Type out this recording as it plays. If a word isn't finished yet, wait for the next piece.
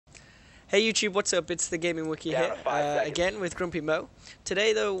Hey YouTube, what's up? It's the Gaming Wiki here, again with Grumpy Mo.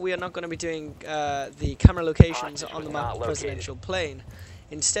 Today though, we are not going to be doing the camera locations on the map presidential plane.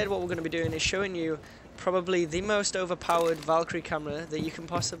 Instead, what we're going to be doing is showing you probably the most overpowered Valkyrie camera that you can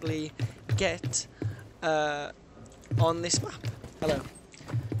possibly get on this map. Hello.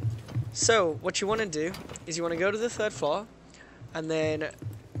 So, what you want to do is you want to go to the 3rd floor, and then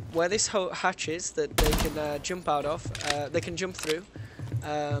where this hatch is that they can jump out of, they can jump through.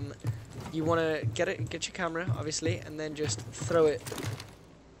 You want to get your camera, obviously, and then just throw it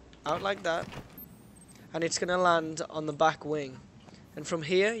out like that, and it's going to land on the back wing. And from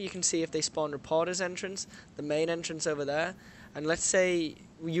here, you can see if they spawn reporter's entrance, the main entrance over there, and let's say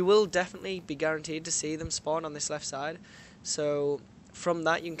you will definitely be guaranteed to see them spawn on this left side. So from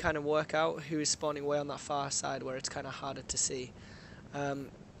that, you can kind of work out who is spawning way on that far side where it's kind of harder to see.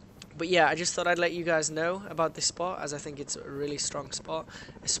 But yeah, I just thought I'd let you guys know about this spot, as I think it's a really strong spot,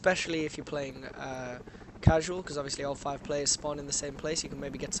 especially if you're playing casual, because obviously all 5 players spawn in the same place. You can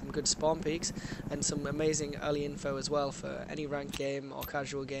maybe get some good spawn peaks and some amazing early info as well for any ranked game or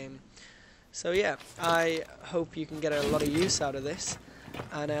casual game. So yeah, I hope you can get a lot of use out of this.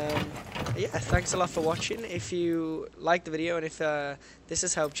 And yeah, thanks a lot for watching. If you liked the video and if this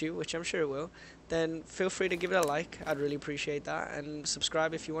has helped you, which I'm sure it will, then feel free to give it a like. I'd really appreciate that, and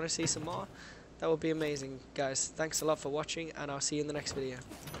subscribe if you want to see some more. That would be amazing, guys. Thanks a lot for watching, and I'll see you in the next video.